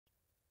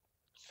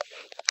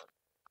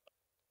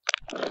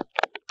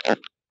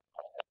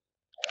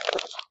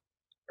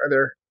Hi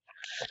there.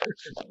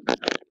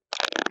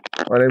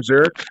 My name's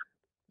Eric,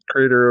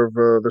 creator of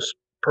this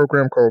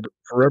program called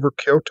Forever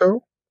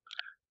Kyoto,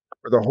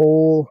 where the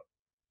whole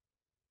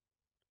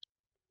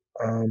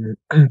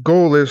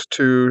goal is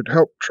to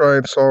help try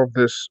and solve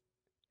this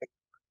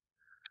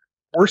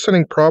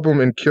worsening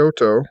problem in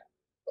Kyoto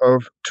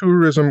of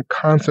tourism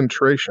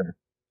concentration.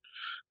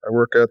 I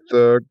work at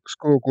the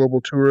School of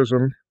Global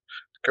Tourism,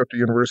 Kyoto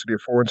University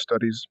of Foreign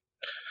Studies,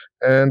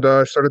 and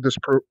I started this.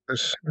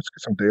 Let's get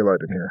some daylight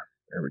in here.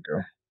 There we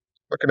go.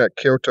 Looking at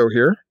Kyoto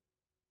here,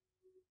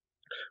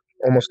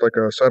 almost like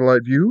a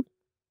satellite view,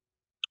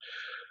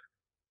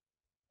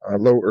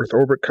 low Earth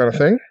orbit kind of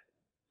thing.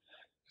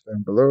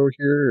 Down below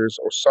here is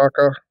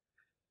Osaka.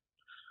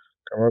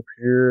 Come up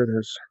here,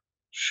 there's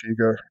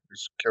Shiga,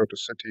 there's Kyoto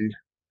City,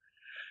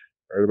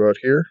 right about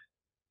here.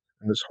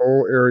 And this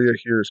whole area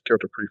here is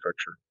Kyoto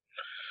Prefecture.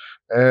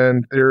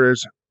 And there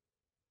is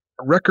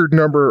a record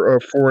number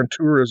of foreign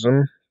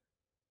tourism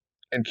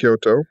in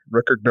Kyoto,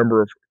 record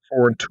number of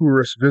foreign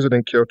tourists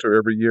visiting Kyoto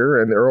every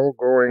year, and they're all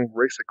going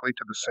basically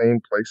to the same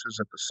places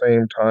at the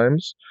same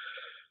times.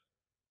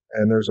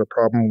 And there's a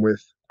problem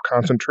with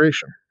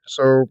concentration.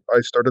 So I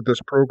started this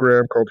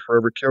program called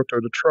Forever Kyoto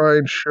to try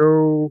and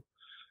show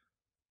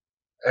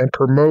and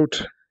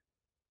promote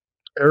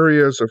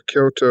areas of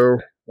Kyoto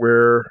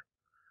where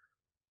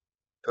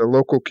the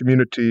local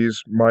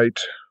communities might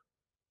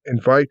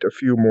invite a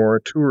few more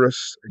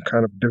tourists and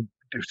kind of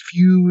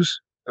diffuse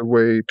the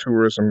way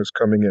tourism is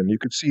coming in. You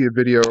could see a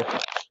video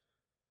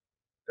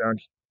down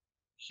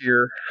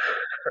here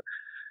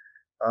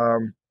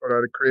what I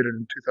created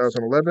in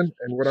 2011,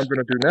 and what I'm going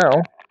to do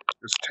now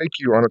is take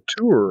you on a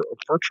tour, a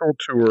virtual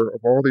tour of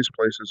all these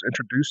places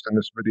introduced in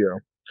this video.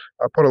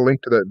 I'll put a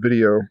link to that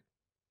video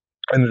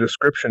in the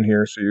description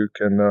here so you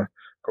can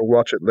go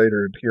watch it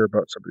later and hear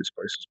about some of these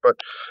places. But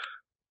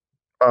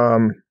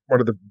one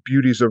of the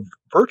beauties of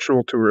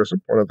virtual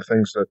tourism, one of the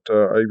things that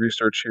I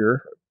research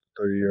here at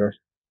the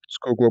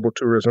School of Global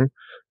Tourism,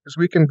 is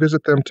we can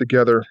visit them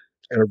together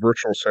in a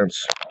virtual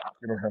sense.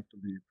 You don't have to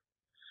leave.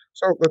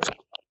 So let's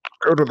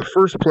go to the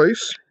first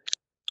place.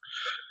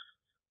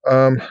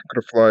 I'm going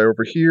to fly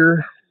over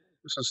here.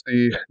 This is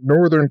the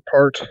northern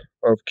part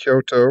of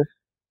Kyoto.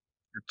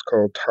 It's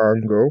called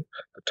Tango,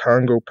 the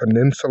Tango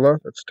Peninsula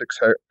that sticks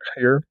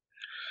here.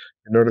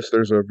 You notice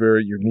there's a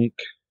very unique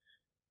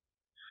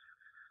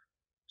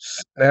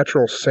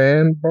natural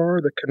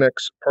sandbar that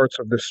connects parts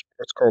of this,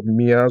 what's called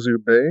Miyazu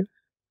Bay.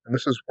 And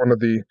this is one of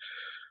the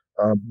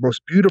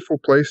most beautiful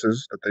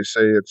places that they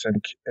say it's in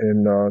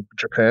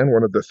Japan,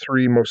 one of the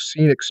 3 most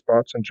scenic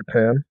spots in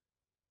Japan.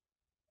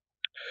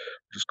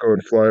 Just go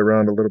and fly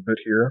around a little bit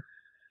here.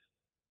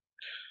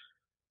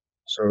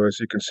 So as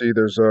you can see,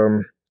 there's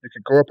you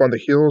can go up on the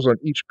hills on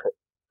each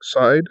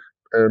side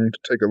and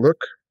take a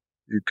look.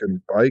 You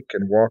can bike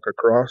and walk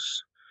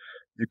across.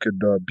 You could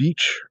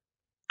beach,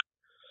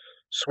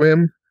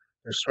 swim.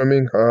 There's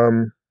swimming,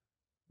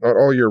 not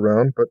all year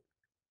round, but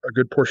a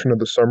good portion of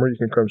the summer you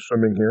can come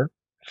swimming here.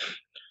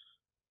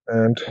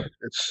 And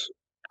it's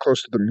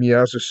close to the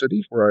Miyazu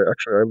city, where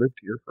I lived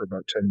here for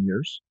about 10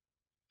 years.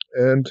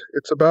 And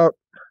it's about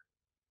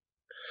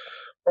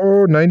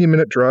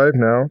 90-minute drive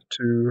now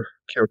to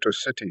Kyoto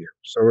City.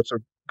 So it's a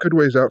good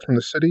ways out from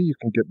the city. You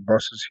can get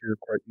buses here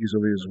quite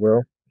easily as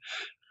well.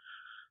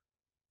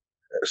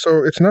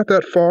 So it's not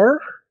that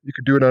far. You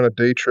could do it on a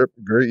day trip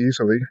very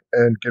easily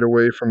and get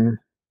away from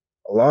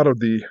a lot of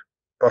the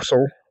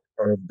bustle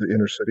of the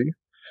inner city.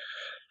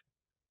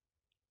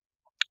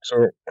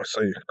 So let's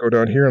see, go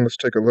down here and let's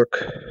take a look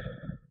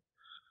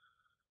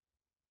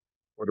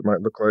what it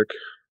might look like.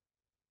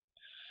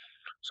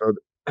 So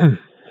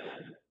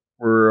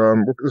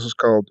this is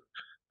called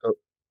the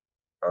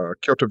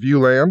Kyoto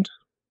Viewland,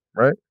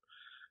 right?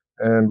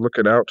 And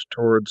looking out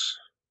towards,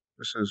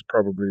 this is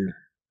probably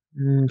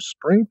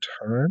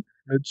springtime,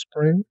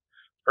 mid-spring.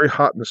 Very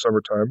hot in the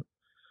summertime.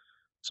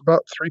 It's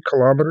about 3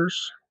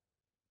 kilometers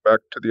back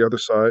to the other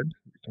side.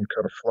 You can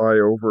kind of fly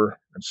over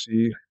and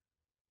see.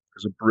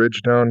 There's a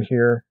bridge down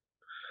here.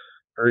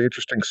 Very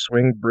interesting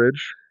swing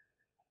bridge.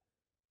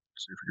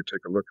 Let's see if we could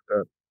take a look at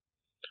that.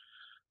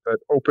 That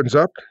opens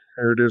up.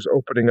 Here it is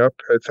opening up.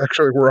 It's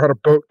actually, we're on a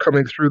boat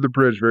coming through the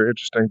bridge. Very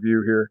interesting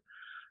view here.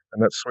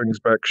 And that swings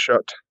back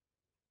shut.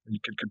 You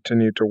can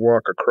continue to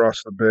walk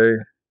across the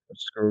bay.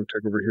 Let's go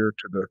take over here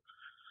to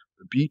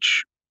the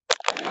beach.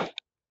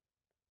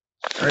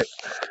 All right.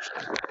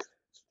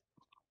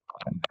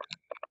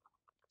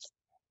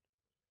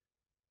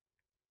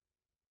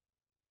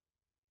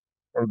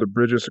 One of the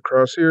bridges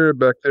across here.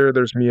 Back there,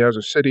 there's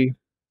Miyazu City.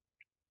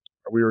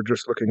 We were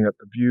just looking at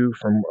the view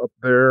from up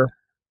there.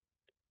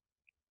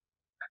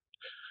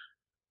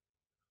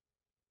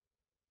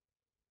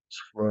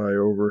 Let's fly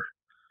over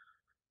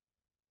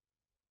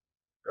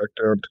back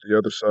down to the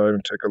other side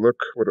and take a look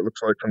what it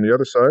looks like from the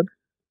other side.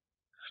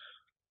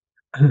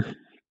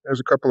 There's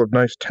a couple of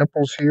nice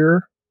temples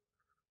here.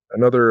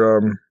 Another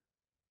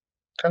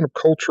kind of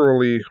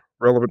culturally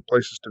relevant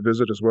places to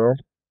visit as well.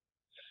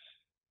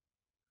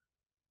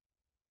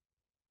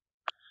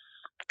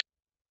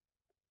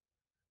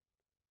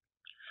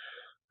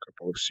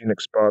 couple of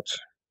scenic spots.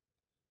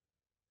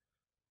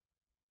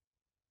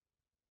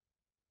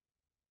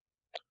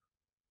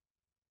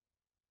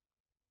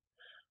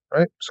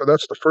 Right, so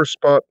that's the first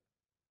spot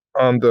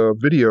on the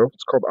video.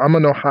 It's called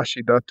Amano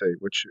Hashidate,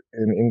 which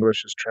in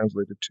English is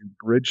translated to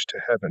Bridge to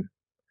Heaven.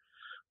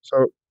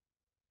 So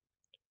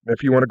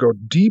if you want to go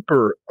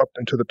deeper up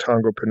into the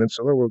Tonga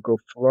Peninsula, we'll go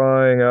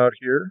flying out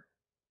here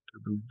to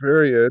the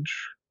very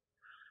edge,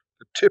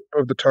 the tip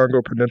of the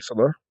Tonga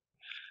Peninsula,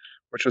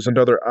 which is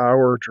another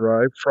hour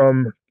drive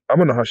from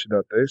Amano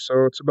Hashidate.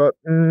 So it's about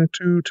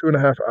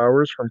 2.5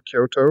 hours from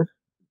Kyoto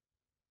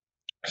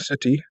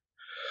City.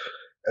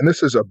 And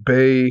this is a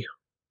bay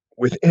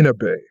within a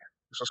bay.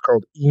 This is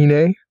called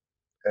Ine,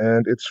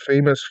 and it's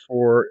famous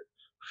for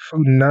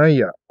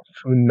Funaya.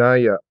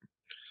 Funaya.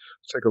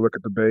 Let's take a look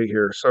at the bay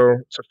here. So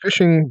it's a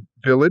fishing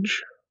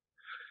village,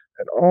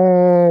 and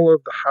all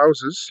of the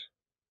houses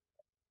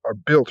are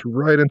built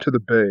right into the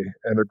bay,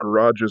 and the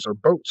garages are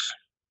boats.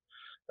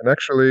 And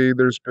actually,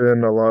 there's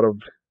been a lot of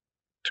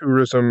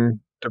tourism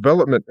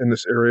development in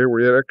this area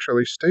where you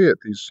actually stay at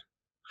these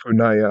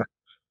Funaya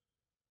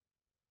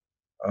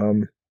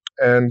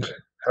and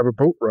have a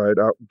boat ride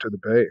out into the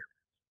bay.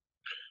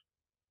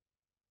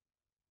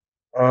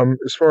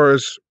 As far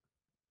as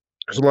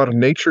there's a lot of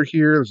nature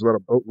here, there's a lot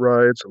of boat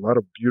rides, a lot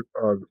of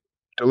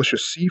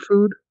delicious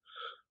seafood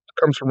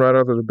comes from right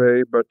out of the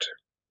bay, but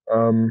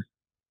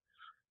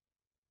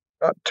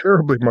not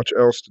terribly much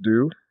else to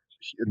do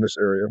in this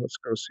area. Let's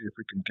go see if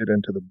we can get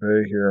into the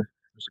bay here.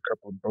 There's a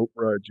couple of boat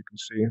rides you can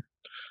see.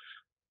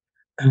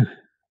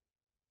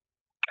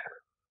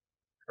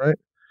 Right?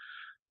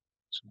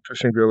 Some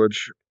fishing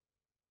village.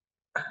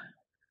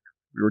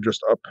 We were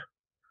just up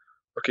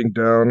looking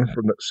down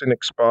from the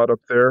scenic spot up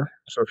there.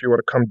 So if you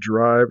want to come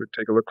drive and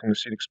take a look from the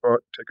scenic spot,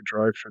 take a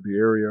drive through the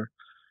area.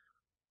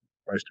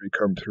 Nice to be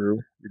come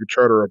through. You could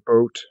charter a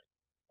boat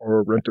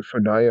or rent a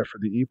funaya for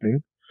the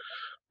evening.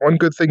 One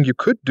good thing you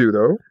could do,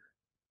 though,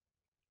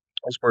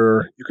 is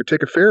where you could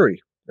take a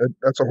ferry.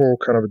 That's a whole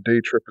kind of a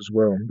day trip as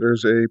well.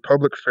 There's a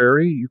public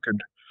ferry. You can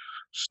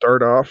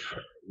start off.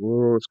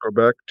 Let's go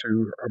back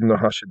to Amano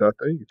Hashidate.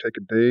 You take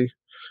a day,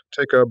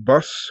 take a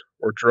bus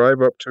or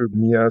drive up to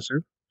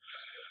Miyazu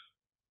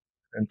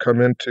and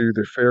come into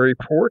the ferry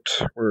port.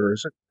 Where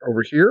is it?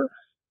 Over here.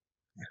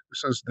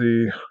 This is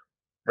the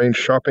main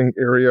shopping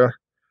area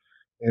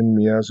in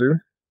Miyazu.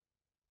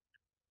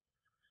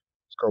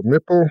 It's called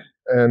Mipple,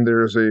 and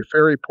there's a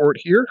ferry port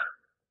here.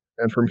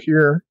 And from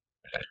here,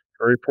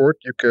 ferry port,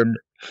 you can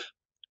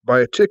buy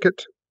a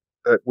ticket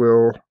that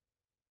will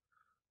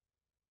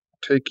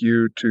take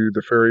you to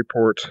the ferry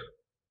port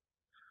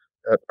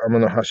at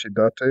Amano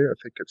Hashidate. I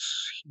think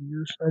it's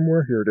here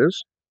somewhere. Here it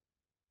is.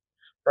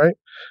 Right?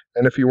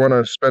 And if you want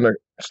to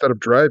instead of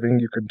driving,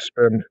 you can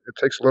spend, it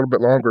takes a little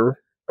bit longer,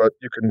 but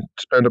you can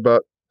spend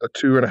about a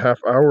 2.5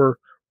 hour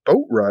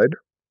boat ride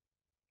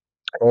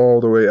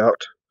all the way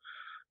out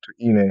to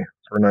Ine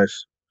for a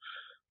nice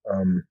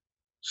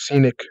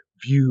scenic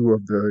view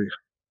of the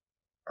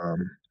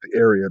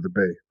area of the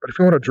bay. But if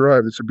you want to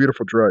drive, it's a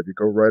beautiful drive. You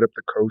go right up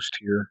the coast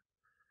here.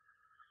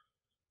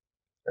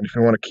 And if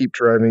you want to keep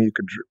driving,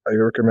 I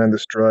recommend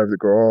this drive to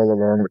go all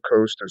along the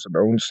coast. There's an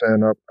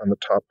onsen up on the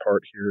top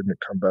part here, and you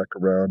come back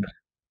around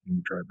and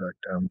you drive back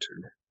down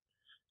to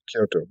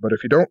Kyoto. But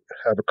if you don't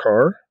have a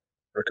car,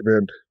 I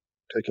recommend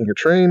taking a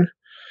train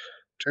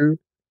to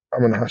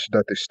Amano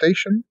Hashidate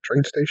Station,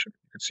 train station.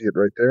 You can see it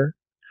right there.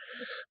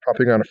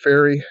 Hopping on a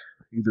ferry,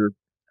 either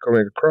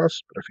going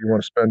across, but if you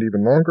want to spend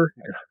even longer,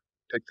 you can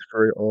take the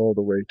ferry all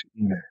the way to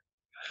Ine.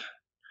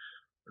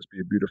 This would be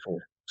a beautiful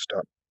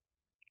stop.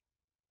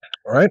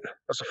 All right,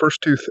 that's the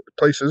first two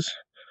places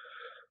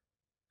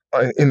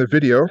in the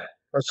video.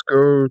 Let's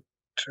go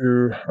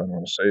to, I don't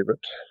want to save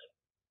it.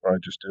 I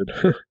just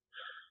did.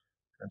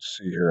 Let's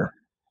see here.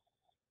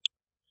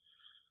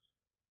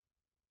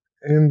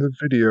 In the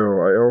video,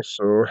 I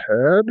also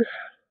had,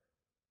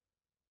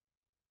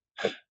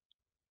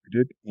 we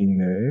did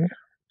Ine,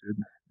 did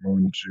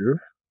Monju.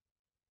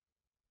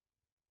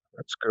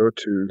 Let's go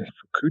to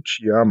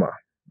Fukuchiyama,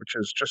 which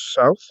is just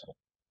south.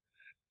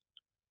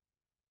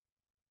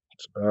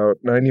 It's about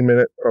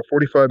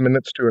 45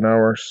 minutes to an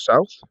hour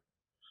south.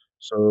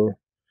 So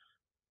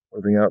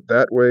moving out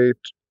that way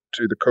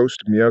to the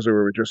coast of Miyazu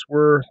where we just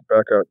were,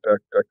 back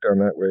down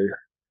that way,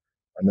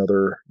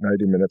 another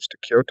 90 minutes to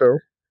Kyoto.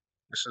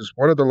 This is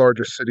one of the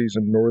largest cities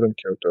in northern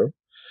Kyoto,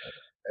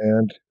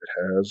 and it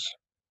has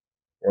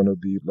one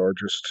of the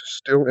largest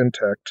still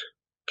intact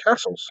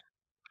castles.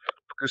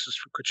 This is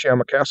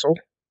Fukuchiyama Castle.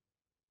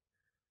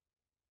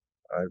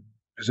 I've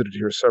visited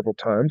here several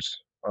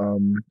times.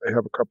 They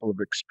have a couple of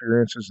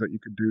experiences that you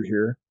could do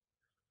here.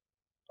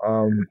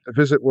 The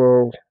visit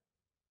will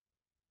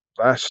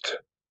last,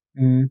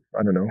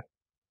 I don't know,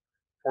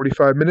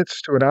 45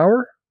 minutes to an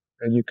hour,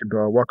 and you can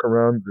walk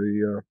around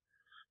the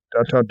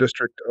downtown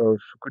district of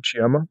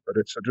Fukuchiyama, but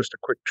it's just a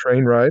quick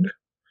train ride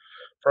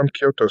from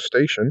Kyoto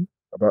Station,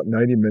 about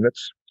 90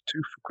 minutes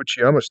to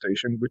Fukuchiyama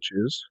Station, which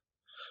is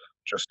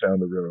just down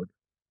the road,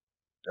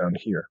 down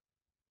here.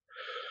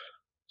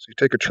 So you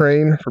take a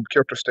train from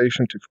Kyoto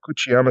Station to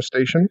Fukuchiyama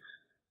Station.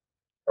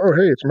 Oh,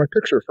 hey, it's my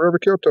picture, Forever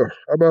Kyoto.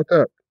 How about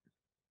that?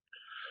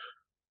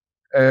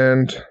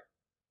 And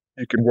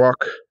you can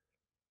walk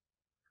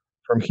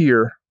from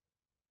here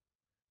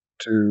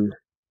to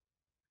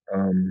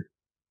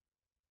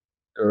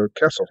the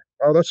castle.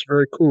 Oh, that's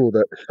very cool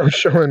that I'm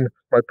showing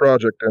my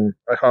project and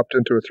I hopped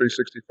into a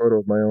 360 photo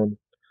of my own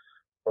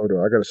photo.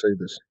 I gotta save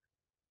this.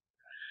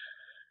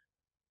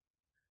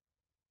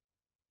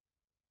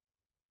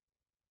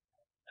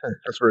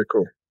 That's very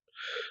cool.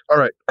 All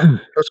right,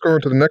 let's go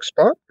into the next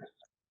spot.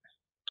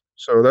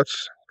 So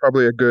that's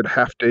probably a good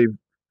half-day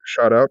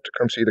shot out to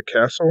come see the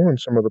castle and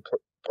some of the...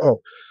 Oh,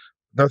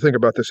 another thing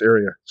about this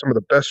area. Some of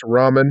the best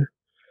ramen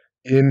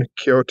in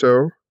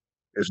Kyoto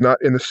is not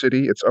in the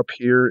city. It's up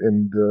here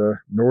in the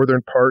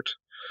northern part,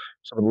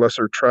 some of the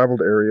lesser traveled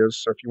areas.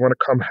 So if you want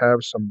to come have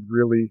some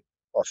really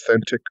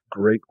authentic,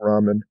 great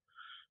ramen,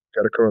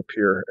 got to come up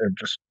here and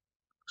just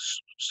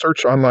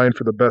search online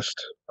for the best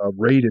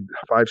rated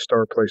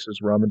 5-star places,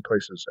 ramen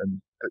places,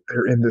 and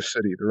they're in this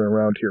city. They're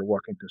around here,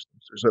 walking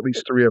distance. There's at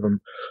least 3 of them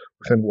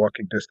within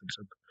walking distance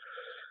of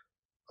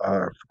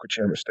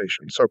Fukuchiyama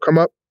Station. So come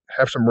up,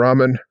 have some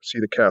ramen, see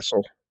the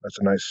castle. That's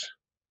a nice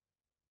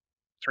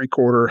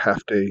 3/4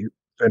 half-day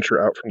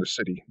venture out from the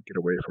city, get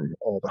away from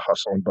all the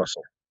hustle and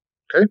bustle.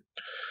 Okay?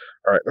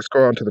 All right, let's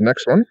go on to the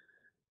next one.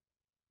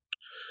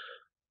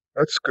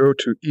 Let's go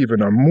to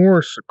even a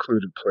more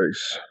secluded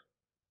place.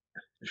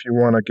 If you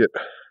want to get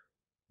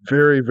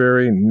very,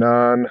 very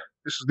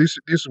this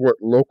is what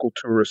local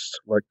tourists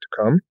like to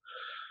come.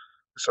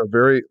 It's a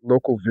very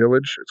local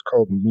village. It's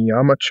called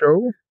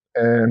Miyamacho,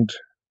 and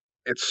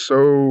it's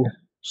so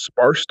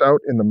sparsed out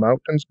in the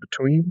mountains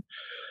between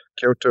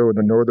Kyoto and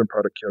the northern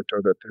part of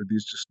Kyoto that there are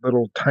these just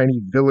little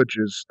tiny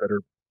villages that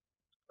are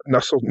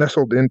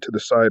nestled into the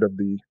side of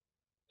the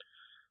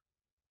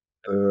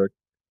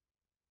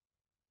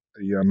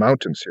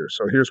mountains here.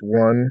 So here's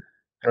one,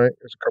 right?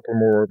 There's a couple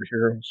more over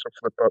here. So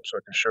flip up so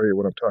I can show you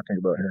what I'm talking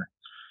about here.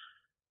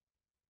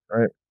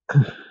 Right?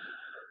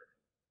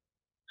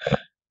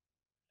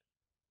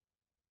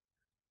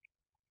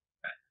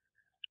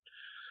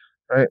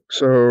 Right,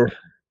 so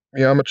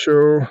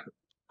Miyamacho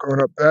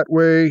going up that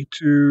way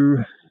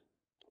to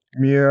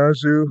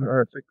Miyazu.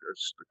 I think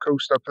that's the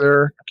coast up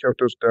there.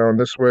 Kyoto's down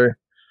this way.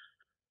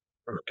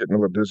 Oh, getting a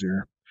little dizzy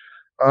here.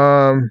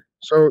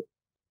 So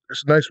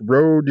there's a nice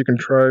road you can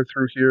drive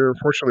through here.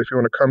 Fortunately, if you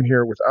want to come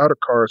here without a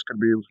car, it's going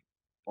to be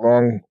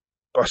long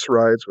bus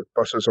rides with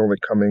buses only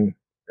coming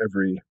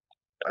every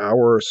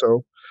hour or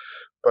so.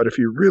 But if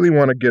you really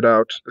want to get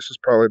out, this is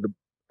probably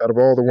out of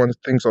all the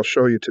things I'll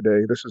show you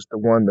today, this is the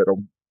one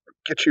that'll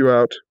get you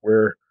out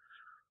where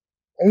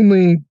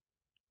only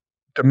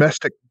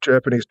domestic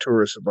Japanese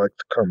tourists would like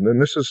to come. Then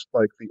this is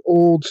like the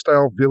old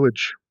style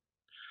village.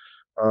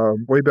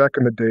 Way back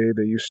in the day,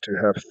 they used to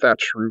have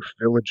thatch roof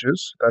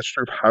villages, thatch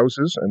roof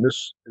houses, and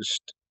this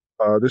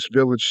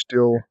village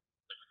still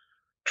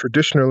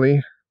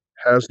traditionally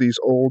has these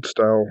old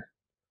style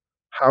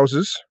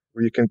houses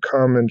where you can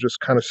come and just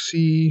kind of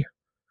see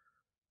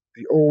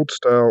the old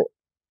style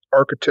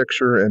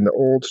architecture and the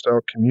old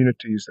style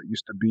communities that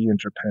used to be in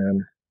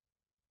Japan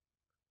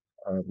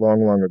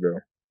long, long ago.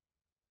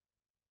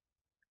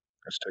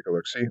 Let's take a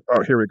look. See?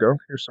 Oh, here we go.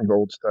 Here's some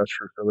old thatch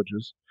roof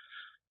villages.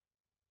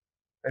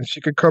 And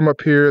she could come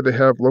up here. They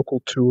have local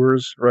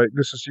tours, right?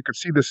 You can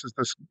see this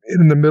is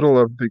in the middle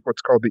of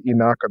what's called the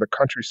Inaka, the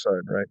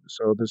countryside, right?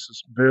 So this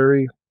is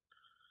very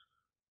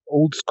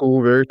old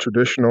school, very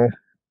traditional.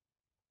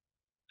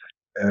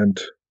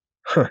 And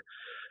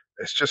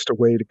it's just a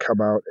way to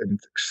come out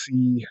and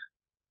see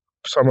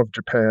some of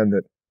Japan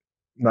that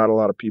not a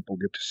lot of people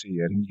get to see.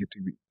 And you get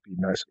to be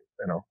nice,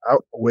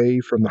 out away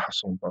from the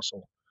hustle and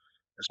bustle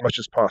as much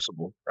as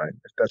possible, right?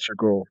 If that's your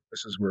goal,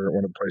 this is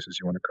one of the places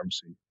you want to come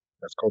see.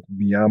 That's called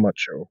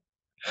Miyamacho.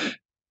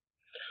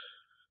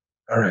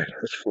 All right,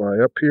 let's fly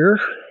up here.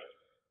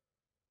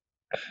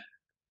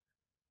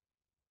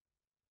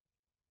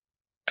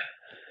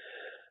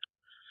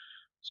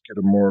 Let's get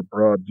a more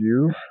broad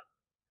view.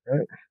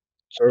 Right.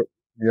 So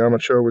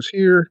Miyamacho was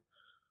here.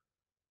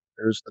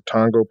 There's the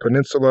Tongo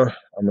Peninsula.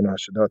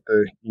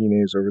 Amanashidate,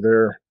 Ine's over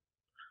there.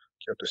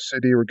 Kyoto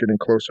City. We're getting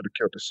closer to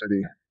Kyoto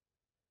City.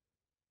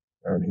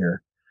 Down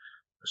here.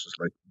 This is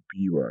like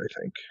Biwa, I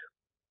think.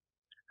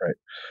 Right.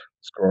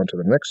 Let's go on to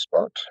the next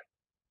spot.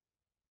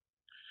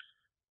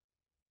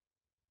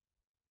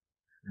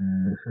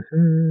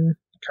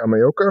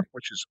 Kameoka,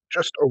 which is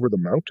just over the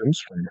mountains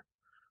from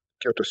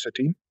Kyoto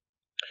City.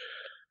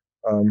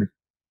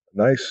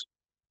 Nice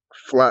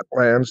flat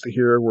lands to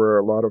here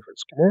where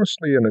it's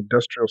mostly an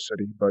industrial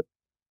city, but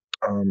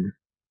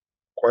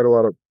quite a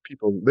lot of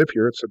people live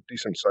here. It's a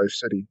decent sized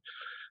city.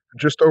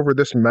 Just over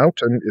this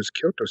mountain is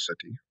Kyoto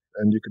City,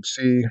 and you could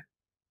see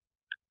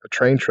the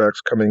train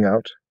tracks coming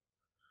out.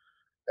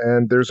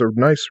 And there's a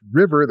nice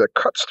river that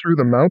cuts through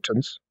the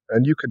mountains,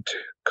 and you could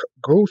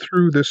go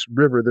through this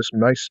river, this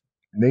nice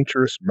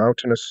naturist,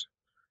 mountainous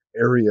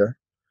area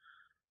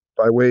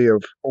by way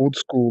of old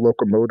school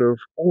locomotive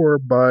or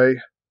by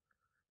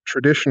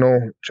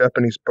traditional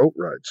Japanese boat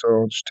ride.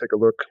 So just take a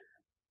look.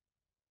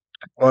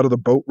 A lot of the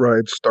boat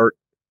rides start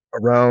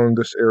around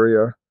this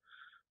area.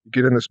 You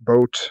get in this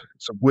boat.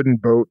 It's a wooden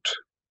boat.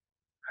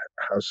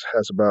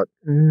 Has about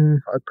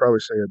I'd probably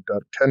say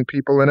about 10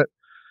 people in it,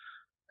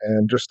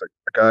 and just a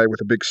guy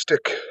with a big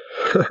stick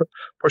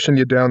pushing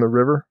you down the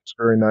river. It's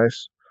very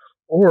nice.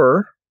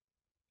 Or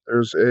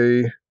there's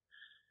a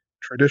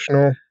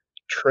traditional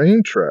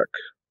train track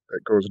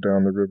that goes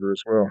down the river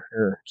as well.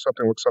 Here,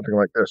 something looks something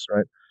like this,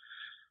 right?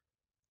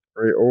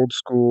 Very old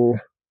school,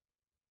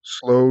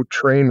 slow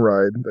train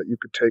ride that you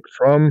could take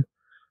from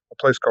a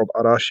place called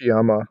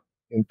Arashiyama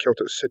in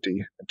Kyoto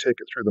City and take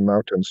it through the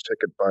mountains, take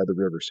it by the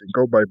river. So you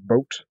can go by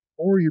boat,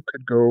 or you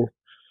could go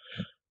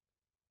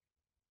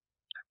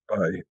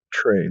by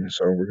train.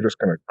 So we're just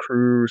going to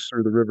cruise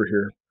through the river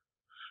here.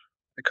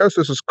 Because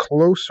this is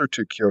closer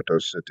to Kyoto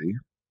City,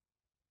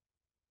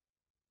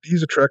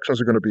 these attractions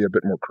are going to be a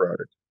bit more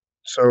crowded.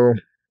 So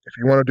if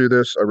you want to do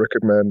this, I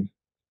recommend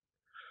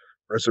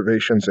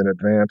reservations in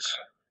advance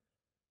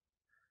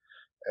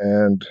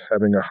and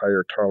having a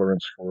higher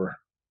tolerance for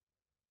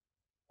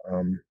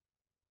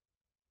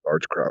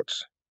large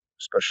crowds,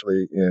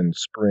 especially in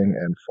spring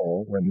and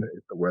fall when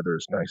the weather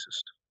is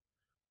nicest.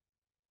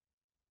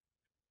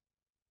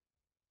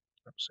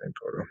 Same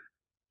photo.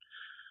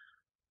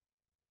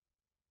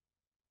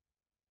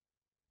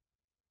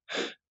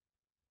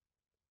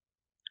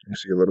 You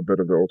see a little bit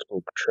of the old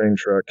school train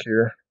track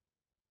here.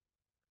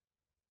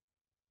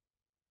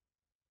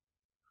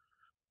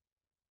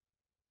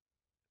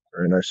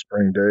 Very nice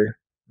spring day,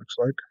 looks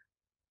like.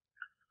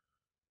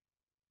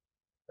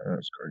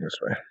 It's going this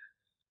way.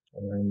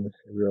 And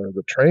here we are,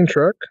 the train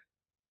track.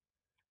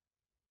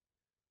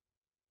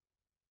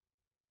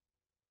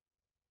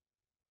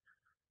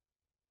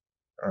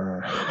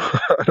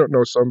 I don't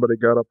know, somebody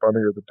got up on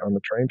here on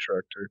the train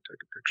track to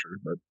take a picture,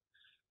 but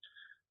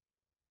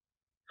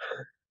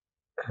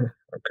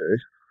okay,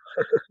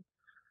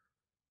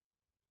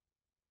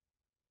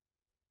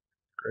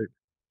 great.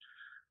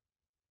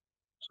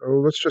 So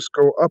let's just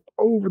go up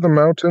over the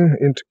mountain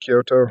into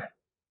Kyoto,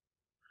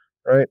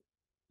 right?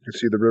 You can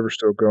see the river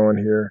still going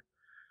here.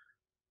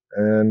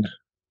 And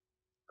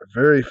a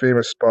very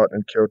famous spot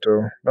in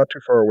Kyoto, not too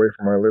far away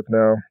from where I live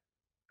now,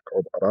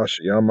 called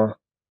Arashiyama.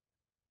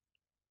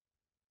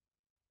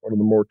 One of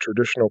the more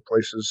traditional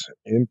places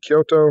in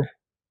Kyoto.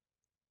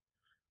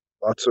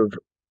 Lots of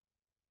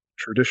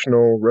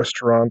traditional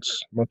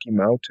restaurants. Monkey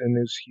Mountain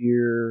is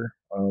here.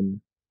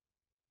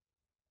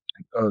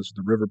 Is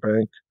the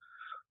riverbank.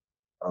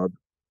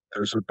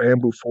 There's a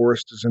bamboo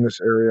forest is in this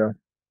area,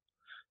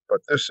 but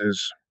this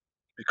is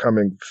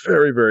becoming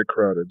very, very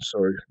crowded. So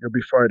you'll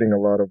be finding a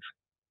lot of.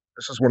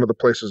 This is one of the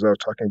places I was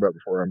talking about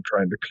before. I'm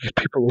trying to keep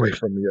people away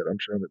from me yet. I'm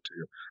showing it to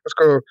you. Let's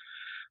go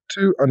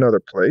to another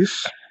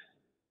place.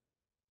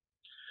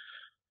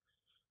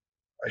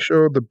 I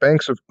show the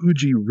banks of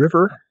Uji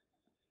River.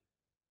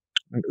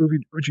 And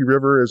Uji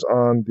River is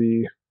on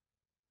the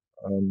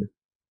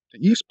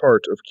east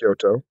part of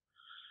Kyoto.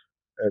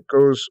 It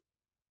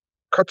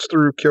cuts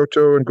through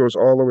Kyoto and goes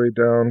all the way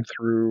down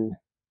through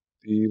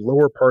the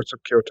lower parts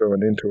of Kyoto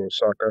and into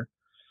Osaka.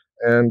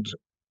 And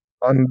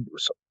on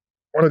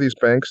one of these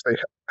banks, they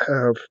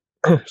have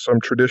some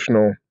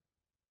traditional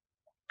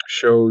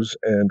shows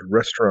and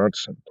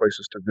restaurants and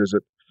places to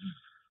visit.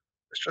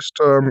 It's just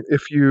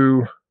if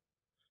you're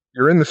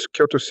in this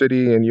Kyoto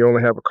City and you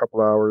only have a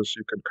couple hours,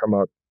 you can come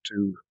out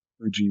to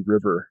Uji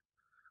River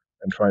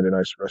and find a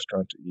nice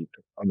restaurant to eat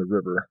on the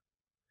river.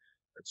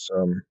 It's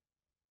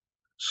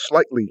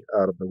slightly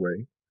out of the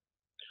way.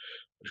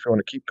 But if you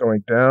want to keep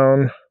going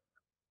down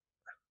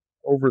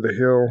over the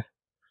hill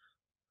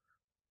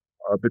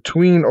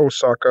between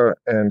Osaka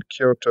and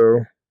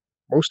Kyoto,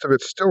 most of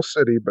it's still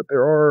city, but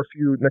there are a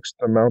few next to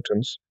the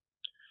mountains.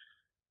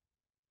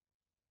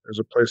 There's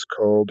a place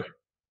called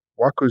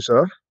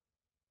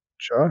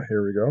Wakuza-cha.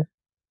 Here we go.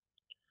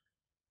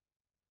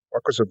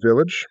 Wakuza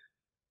Village.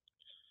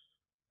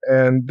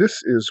 And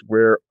this is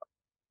where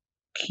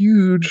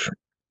huge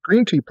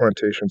green tea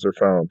plantations are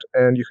found.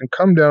 And you can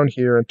come down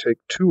here and take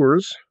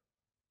tours.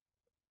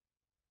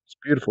 It's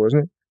beautiful,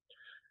 isn't it?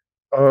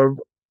 Of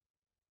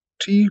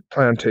tea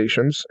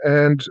plantations.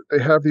 And they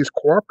have these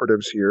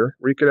cooperatives here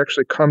where you could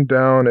actually come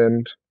down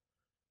and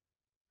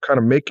kind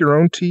of make your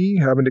own tea,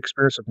 have an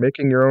experience of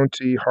making your own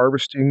tea,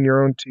 harvesting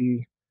your own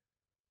tea.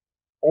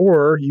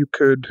 Or you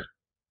could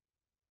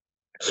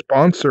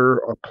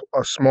sponsor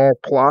a small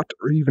plot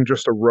or even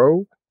just a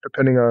row,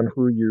 depending on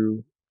who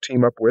you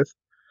team up with.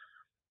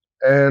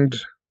 And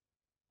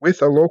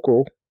with a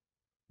local,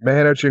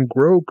 manage and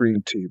grow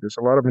green tea. There's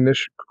a lot of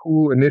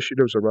cool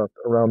initiatives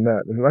around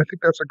that. And I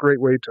think that's a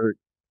great way to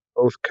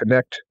both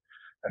connect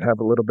and have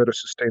a little bit of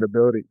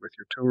sustainability with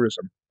your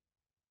tourism.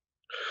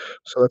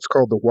 So that's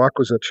called the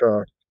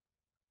Wakuza-cha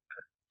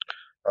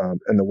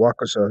and the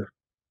Wakuza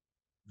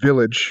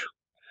Village.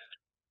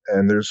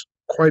 And there's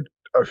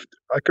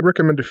I could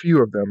recommend a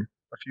few of them,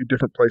 a few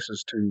different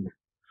places to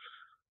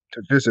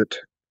visit.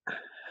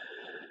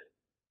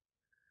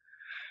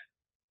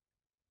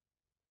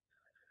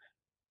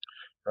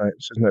 Right?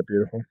 Isn't that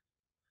beautiful?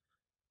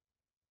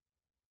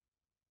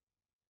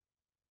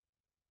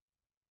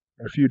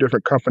 A few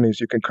different companies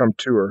you can come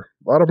tour.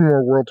 A lot of them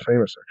are world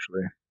famous,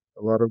 actually.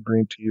 A lot of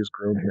green tea is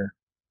grown here.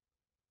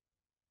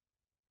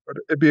 But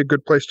it'd be a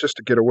good place just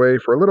to get away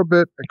for a little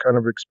bit and kind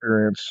of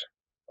experience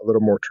a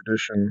little more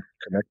tradition,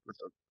 connect with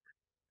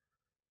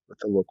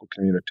the local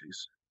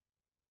communities,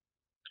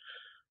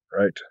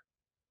 right?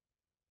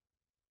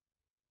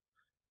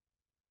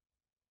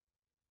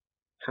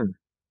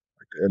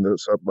 Like to end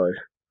this up by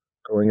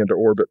going into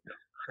orbit,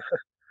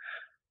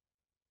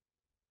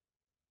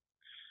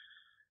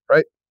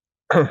 right?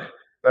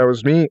 That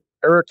was me,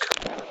 Eric,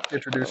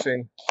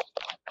 introducing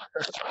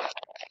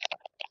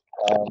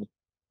um,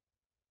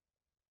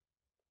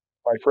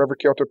 my Forever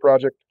Kyoto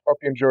project. Hope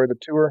you enjoy the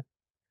tour.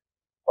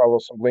 Follow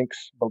some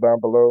links down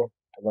below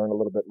to learn a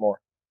little bit more.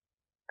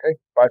 Okay,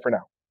 bye for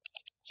now.